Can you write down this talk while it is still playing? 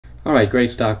All right,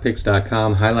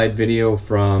 GreatStockPicks.com highlight video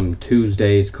from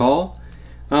Tuesday's call.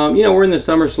 We're in the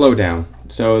summer slowdown,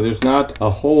 so there's not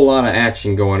a whole lot of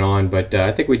action going on, but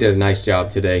I think we did a nice job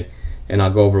today, and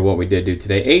I'll go over what we did do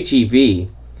today. HEV,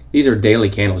 these are daily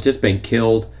candles, just been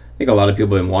killed. I think a lot of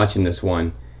people have been watching this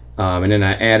one. And then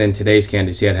I add in today's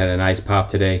candle. See, it had a nice pop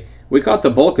today. We caught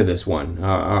the bulk of this one.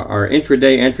 Our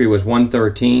intraday entry was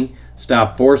 113,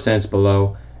 stopped 4 cents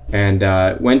below, and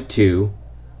went to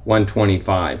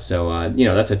 125. So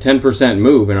that's a 10%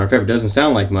 move in our favor. Doesn't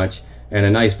sound like much, and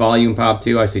a nice volume pop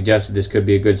too. I suggested this could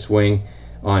be a good swing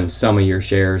on some of your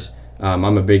shares.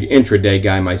 I'm a big intraday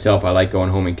guy myself. I like going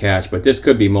home in cash, but this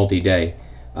could be multi-day.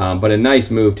 But a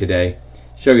nice move today.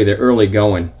 Show you the early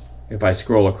going. If I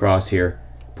scroll across here,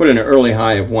 put in an early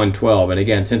high of 112, and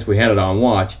again, since we had it on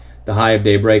watch, the high of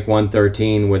day break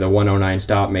 113 with a 109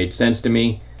 stop made sense to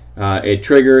me. It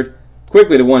triggered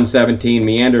quickly to 117,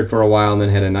 meandered for a while, and then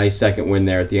had a nice second win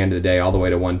there at the end of the day, all the way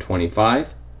to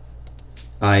 125.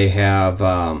 I have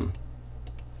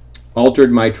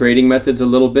altered my trading methods a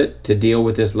little bit to deal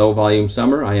with this low volume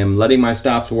summer. I am letting my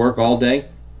stops work all day.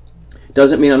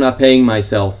 Doesn't mean I'm not paying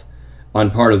myself on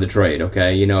part of the trade,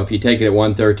 okay? If you take it at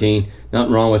 113,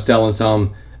 nothing wrong with selling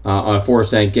some on a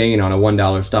 4-cent gain on a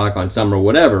 $1 stock on some or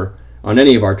whatever, on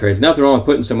any of our trades. Nothing wrong with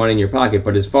putting some money in your pocket,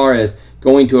 but as far as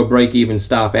going to a break-even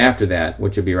stop after that,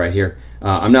 which would be right here,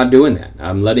 I'm not doing that.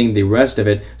 I'm letting the rest of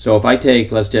it. So if I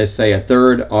take, let's just say, a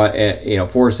third,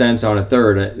 4 cents on a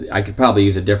third, I could probably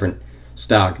use a different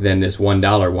stock than this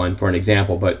 $1 one for an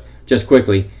example. But just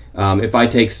quickly, if I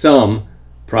take some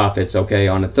profits, okay,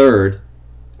 on a third,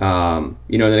 then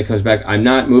it comes back. I'm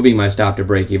not moving my stop to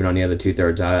break even on the other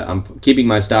 2/3. I'm keeping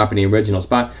my stop in the original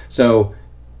spot. So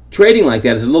trading like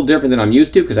that is a little different than I'm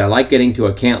used to, because I like getting to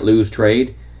a can't lose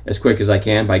trade as quick as I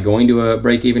can by going to a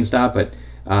break even stop. But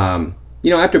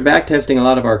after back testing a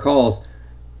lot of our calls,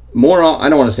 I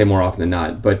don't want to say more often than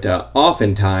not, but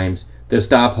oftentimes the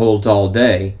stop holds all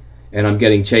day, and I'm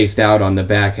getting chased out on the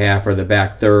back half or the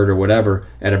back third or whatever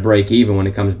at a break even when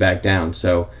it comes back down.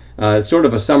 So it's sort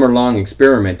of a summer-long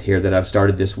experiment here that I've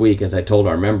started this week, as I told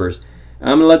our members.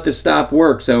 I'm going to let the stop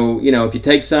work. So, if you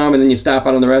take some and then you stop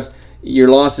out on the rest, your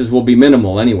losses will be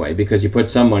minimal anyway, because you put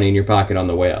some money in your pocket on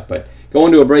the way up. But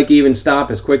going to a break-even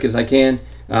stop as quick as I can,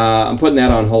 I'm putting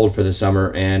that on hold for the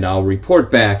summer, and I'll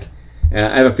report back.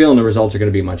 I have a feeling the results are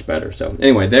going to be much better. So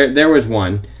anyway, there was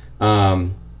one.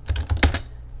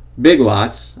 Big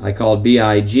Lots, I called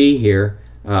BIG here.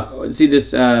 See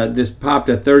this popped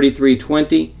at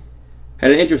 33.20.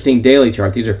 Had an interesting daily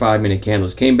chart. These are 5-minute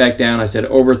candles. Came back down. I said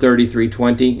over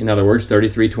 33.20. In other words,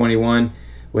 33.21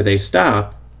 with a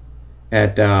stop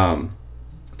at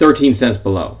 13 cents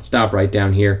below. Stop right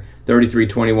down here,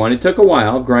 33.21. It took a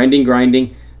while,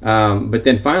 grinding, but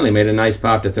then finally made a nice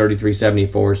pop to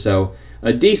 33.74. So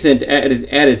a decent, at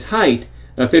its height,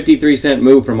 a 53-cent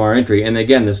move from our entry. And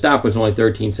again, the stop was only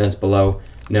 13 cents below.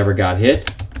 Never got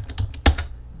hit.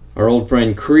 Our old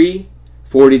friend Cree,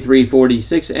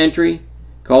 43.46 entry.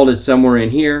 Called it somewhere in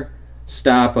here.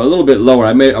 Stop a little bit lower.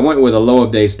 I went with a low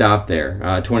of day stop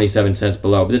there, 27 cents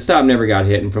below. But the stop never got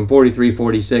hit. And from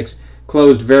 43.46,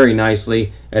 closed very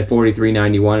nicely at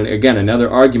 43.91. Again, another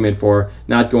argument for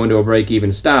not going to a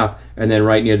break-even stop. And then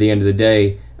right near the end of the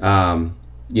day,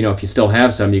 if you still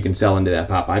have some, you can sell into that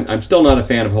pop. I'm still not a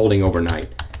fan of holding overnight.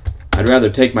 I'd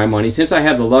rather take my money. Since I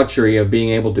have the luxury of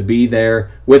being able to be there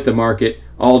with the market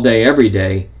all day, every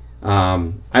day,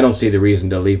 I don't see the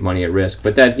reason to leave money at risk.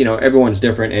 But that, everyone's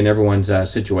different, and everyone's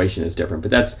situation is different.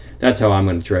 But that's how I'm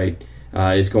going to trade,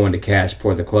 is going to cash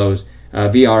before the close.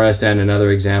 VRSN, another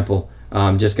example,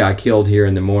 just got killed here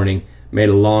in the morning. Made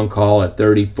a long call at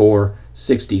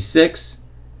 34.66.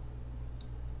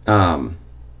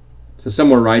 So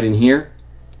somewhere right in here.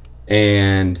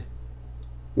 And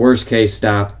worst case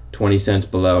stop, 20 cents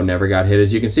below. Never got hit,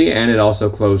 as you can see. And it also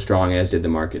closed strong, as did the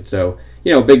market. So,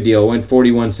 big deal. Went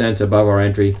 41 cents above our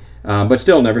entry, but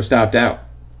still never stopped out.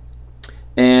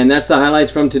 And that's the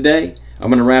highlights from today. I'm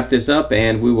going to wrap this up,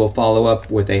 and we will follow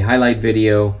up with a highlight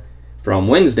video from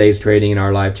Wednesday's trading in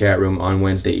our live chat room on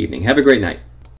Wednesday evening. Have a great night.